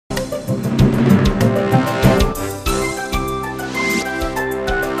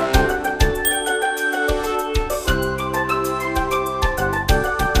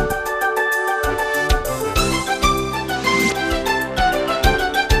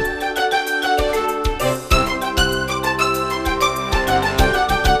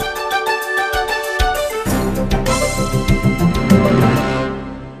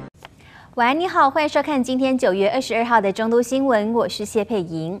晚安，你好，欢迎收看今天9月22号的中都新闻，我是谢佩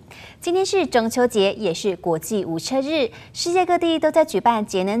莹。今天是中秋节，也是国际无车日，世界各地都在举办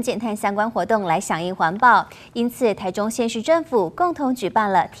节能减碳相关活动来响应环保。因此，台中县市政府共同举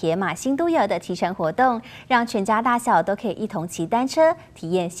办了铁马新都游的提乘活动，让全家大小都可以一同骑单车，体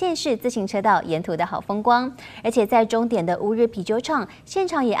验县市自行车道沿途的好风光。而且在终点的乌日啤酒厂，现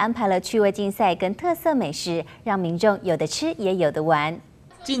场也安排了趣味竞赛跟特色美食，让民众有的吃也有的玩。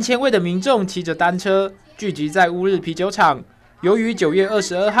近千位的民众骑着单车聚集在乌日啤酒厂。由于9月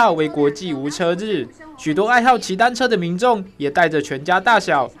22号为国际无车日，许多爱好骑单车的民众也带着全家大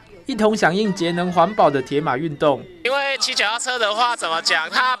小一同响应节能环保的铁马运动。因为骑脚踏车的话，怎么讲？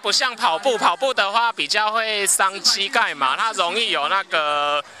它不像跑步，跑步的话比较会伤膝盖嘛，它容易有那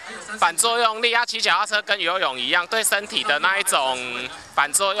个反作用力。骑脚踏车跟游泳一样，对身体的那一种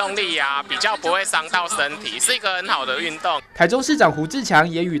反作用力啊，比较不会伤到身体，是一个很好的运动。台中市长胡志强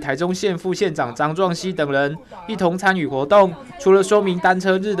也与台中县副县长张壮熙等人一同参与活动，除了说明单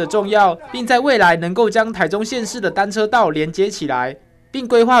车日的重要，并在未来能够将台中县市的单车道连接起来，并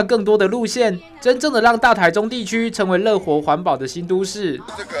规划更多的路线，真正的让大台中地区成为乐活环保的新都市。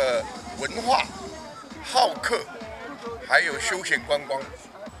这个文化、好客，还有休闲观光，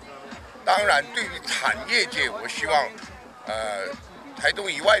当然对于产业界，我希望，台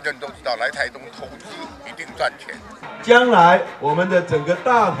东以外的人都知道，来台东投资一定赚钱。将来我们的整个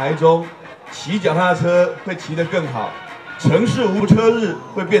大台中，骑脚踏车会骑得更好，城市无车日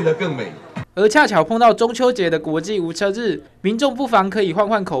会变得更美。而恰巧碰到中秋节的国际无车日，民众不妨可以换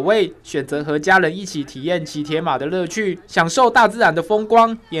换口味，选择和家人一起体验骑铁马的乐趣，享受大自然的风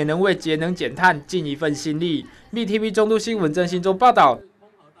光，也能为节能减碳尽一份心力。BTV 中都新闻郑信中报道。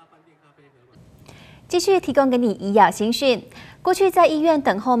继续提供给你医药新讯。过去在医院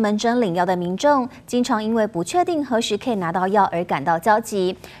等候门诊领药的民众，经常因为不确定何时可以拿到药而感到焦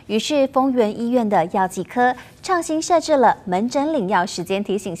急。于是，丰原医院的药剂科创新设置了门诊领药时间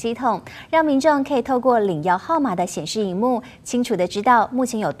提醒系统，让民众可以透过领药号码的显示萤幕，清楚的知道目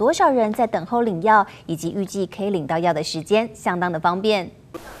前有多少人在等候领药，以及预计可以领到药的时间，相当的方便。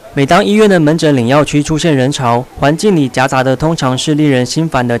每当医院的门诊领药区出现人潮，环境里夹杂的通常是令人心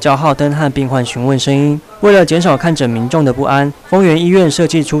烦的叫号灯和病患询问声音。为了减少看诊民众的不安，丰原医院设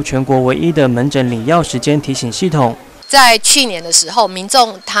计出全国唯一的门诊领药时间提醒系统。在去年的时候，民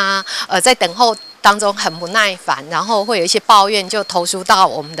众他在等候当中很不耐烦，然后会有一些抱怨，就投诉到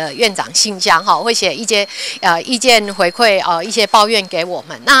我们的院长信箱哈，会写一些意见回馈一些抱怨给我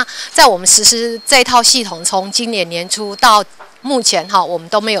们。那在我们实施这套系统，从今年年初到目前我们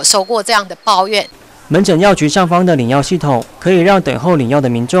都没有收过这样的抱怨。门诊药局上方的领药系统可以让等候领药的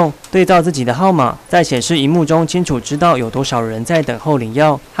民众对照自己的号码，在显示萤幕中清楚知道有多少人在等候领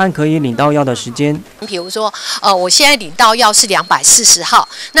药和可以领到药的时间。比如说，我现在领到药是240号，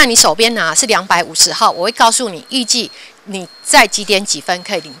那你手边拿是250号，我会告诉你预计你在几点几分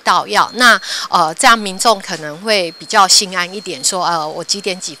可以领到药。那这样民众可能会比较心安一点，说我几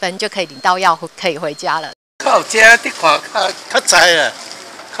点几分就可以领到药，可以回家了。靠家的话，较窄了，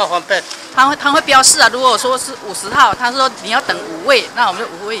靠方便。他会标示啊，如果说是50号，他说你要等5位，那我们就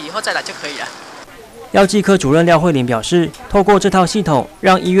5位以后再来就可以了。药剂科主任廖慧玲表示，透过这套系统，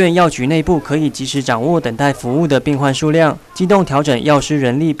让医院药局内部可以及时掌握等待服务的病患数量，机动调整药师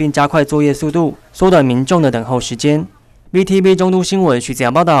人力，并加快作业速度，缩短民众的等候时间。BTV 中都新闻徐子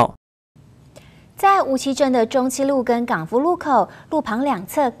阳报道。在梧栖镇的中七路跟港福路口路旁两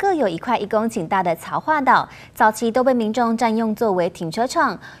侧各有一块1公顷大的草化岛，早期都被民众占用作为停车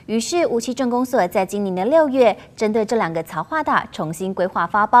场。于是梧栖镇公所在今年的6月，针对这2个草化岛重新规划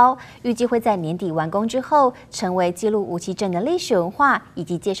发包，预计会在年底完工之后，成为记录梧栖镇的历史文化，以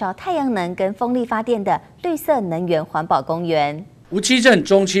及介绍太阳能跟风力发电的绿色能源环保公园。梧栖镇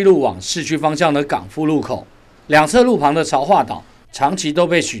中七路往市区方向的港福路口，两侧路旁的草化岛长期都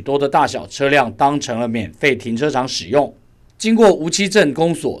被许多的大小车辆当成了免费停车场使用。经过梧栖镇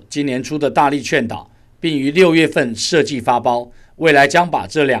公所今年初的大力劝导，并于6月份设计发包，未来将把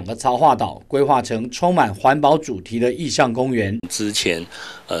这2个草化岛规划成充满环保主题的意象公园。之前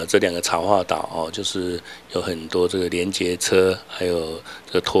这2个草化岛就是有很多这个连接车，还有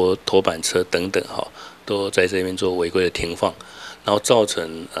这个拖板车等等都在这边做违规的停放。然后造成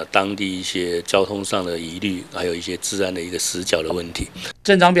当地一些交通上的疑虑，还有一些治安的一个死角的问题。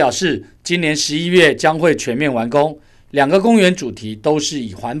镇长表示，今年11月将会全面完工，2个公园主题都是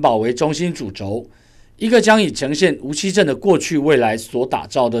以环保为中心主轴，一个将以呈现梧栖镇的过去未来所打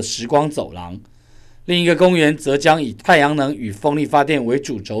造的时光走廊，另一个公园则将以太阳能与风力发电为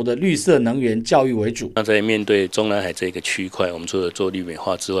主轴的绿色能源教育为主。那在面对中南海这个区块，我们除了做绿美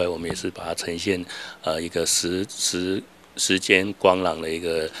化之外，我们也是把它呈现一个时时间光朗的一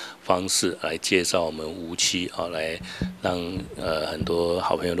个方式来介绍我们无期啊，来让很多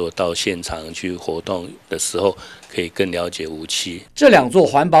好朋友如果到现场去活动的时候，可以更了解无期。这2座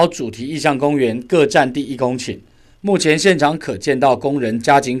环保主题意象公园各占地1公顷，目前现场可见到工人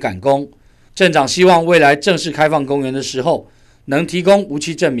加紧赶工。镇长希望未来正式开放公园的时候，能提供无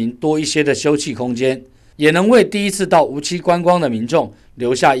期镇民多一些的休憩空间，也能为第一次到无期观光的民众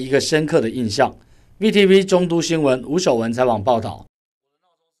留下一个深刻的印象。VTV 中都新闻吴守文采访报道。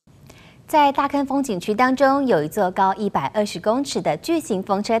在大坑风景区当中，有一座高120公尺的巨型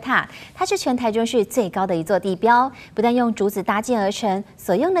风车塔，它是全台中市最高的一座地标。不但用竹子搭建而成，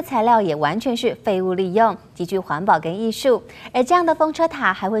所用的材料也完全是废物利用，极具环保跟艺术。而这样的风车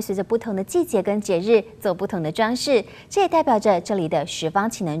塔还会随着不同的季节跟节日做不同的装饰，这也代表着这里的十方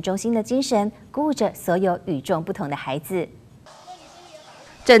启能中心的精神，鼓舞着所有与众不同的孩子。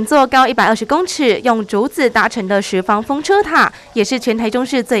整座高120公尺、用竹子搭成的10方风车塔，也是全台中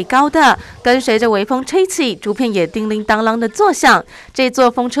市最高的。跟随着微风吹起，竹片也叮铃当啷的作响。这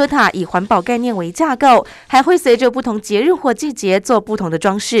座风车塔以环保概念为架构，还会随着不同节日或季节做不同的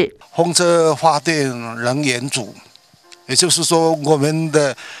装饰。风车发电能源组，也就是说，我们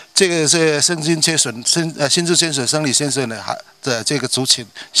的这个是身心缺损、心智缺损、生理缺损的这个族群，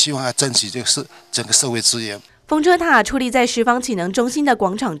希望要珍惜这个整个社会资源。风车塔矗立在十方启能中心的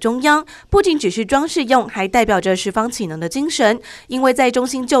广场中央，不仅只是装饰用，还代表着十方启能的精神。因为在中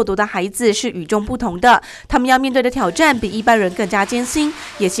心就读的孩子是与众不同的，他们要面对的挑战比一般人更加艰辛。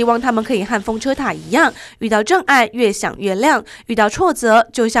也希望他们可以和风车塔一样，遇到障碍越响越亮，遇到挫折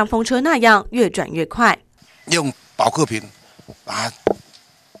就像风车那样越转越快。用保特瓶把它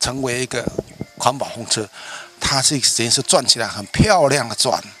成为一个环保风车，它是转起来很漂亮的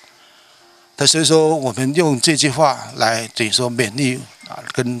转。所以说，我们用这句话来等于说勉励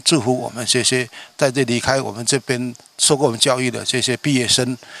跟祝福我们这些在这离开我们这边受过我们教育的这些毕业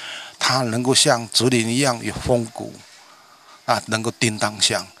生，他能够像竹林一样有风骨能够叮当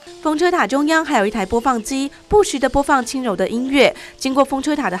响。风车塔中央还有一台播放机，不时的播放轻柔的音乐。经过风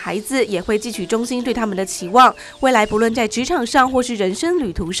车塔的孩子也会汲取中心对他们的期望，未来不论在职场上或是人生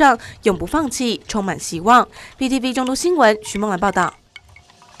旅途上，永不放弃，充满希望。VTV 中都新闻徐梦兰报道。